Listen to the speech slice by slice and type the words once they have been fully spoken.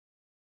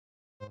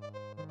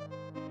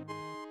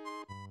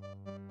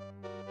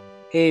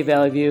Hey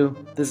Valley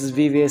View, this is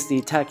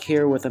VVSD Tech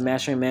here with a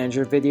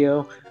MasteryManager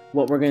video.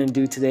 What we're going to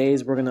do today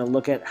is we're going to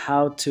look at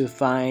how to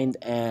find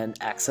and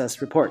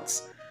access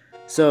reports.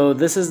 So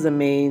this is the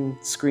main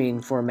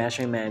screen for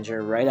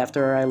MasteryManager. Right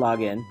after I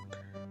log in,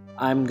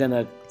 I'm going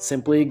to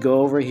simply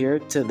go over here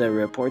to the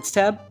Reports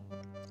tab,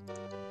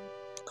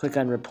 click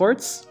on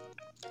Reports,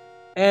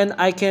 and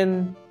I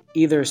can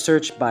either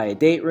search by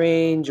date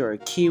range or a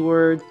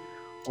keyword,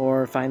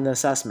 or find the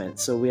assessment.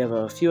 So we have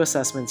a few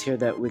assessments here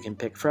that we can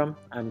pick from.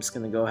 I'm just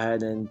going to go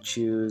ahead and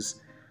choose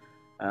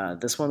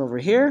this one over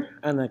here.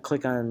 I'm going to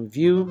click on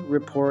View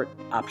Report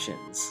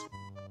Options.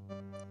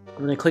 I'm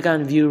going to click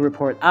on View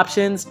Report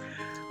Options.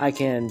 I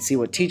can see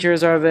what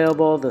teachers are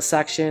available, the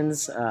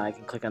sections. I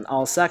can click on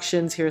all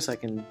sections here so I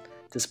can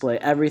display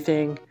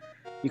everything.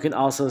 You can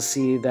also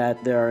see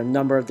that there are a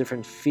number of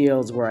different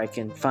fields where I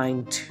can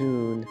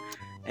fine-tune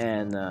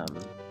and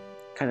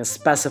kind of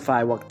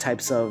specify what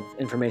types of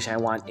information I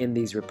want in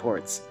these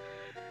reports.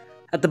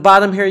 At the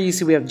bottom here you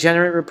see we have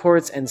generate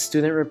reports and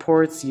student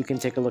reports. You can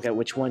take a look at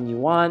which one you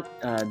want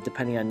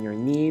depending on your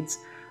needs.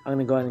 I'm going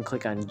to go ahead and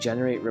click on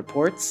generate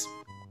reports.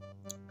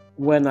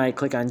 When I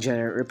click on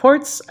generate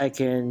reports, I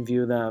can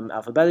view them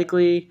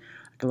alphabetically.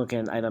 I can look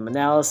at item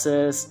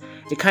analysis.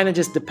 It kind of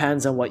just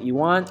depends on what you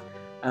want,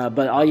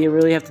 but all you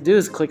really have to do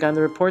is click on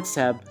the reports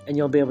tab and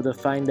you'll be able to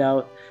find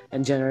out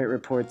and generate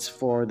reports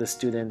for the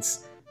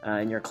students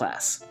in your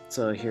class.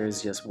 So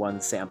here's just one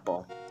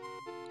sample.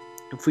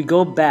 If we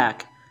go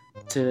back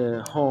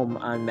to home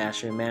on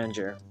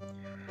MasteryManager,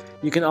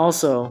 you can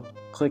also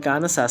click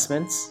on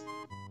assessments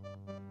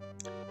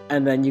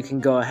and then you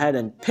can go ahead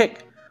and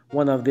pick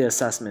one of the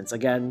assessments.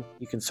 Again,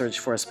 you can search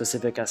for a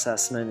specific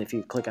assessment if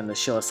you click on the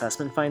Show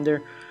Assessment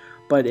Finder,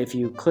 but if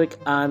you click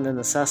on an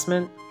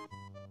assessment,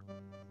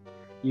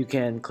 you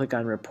can click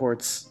on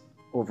Reports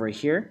over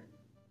here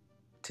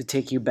to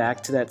take you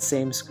back to that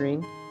same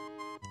screen.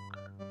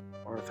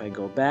 Or if I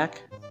go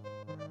back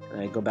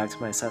and I go back to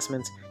my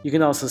assessments, you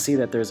can also see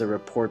that there's a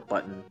report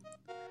button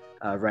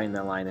right in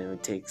that line, and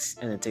it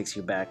takes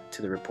you back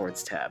to the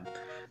reports tab.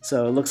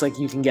 So it looks like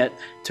you can get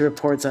to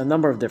reports a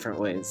number of different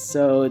ways.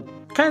 So it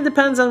kind of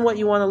depends on what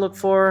you want to look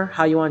for,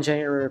 how you want to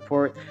generate a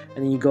report,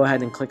 and then you go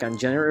ahead and click on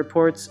generate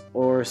reports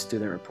or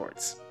student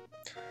reports.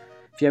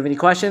 If you have any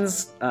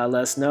questions, let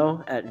us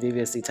know at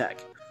VVSD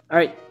Tech. All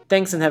right,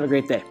 thanks and have a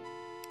great day.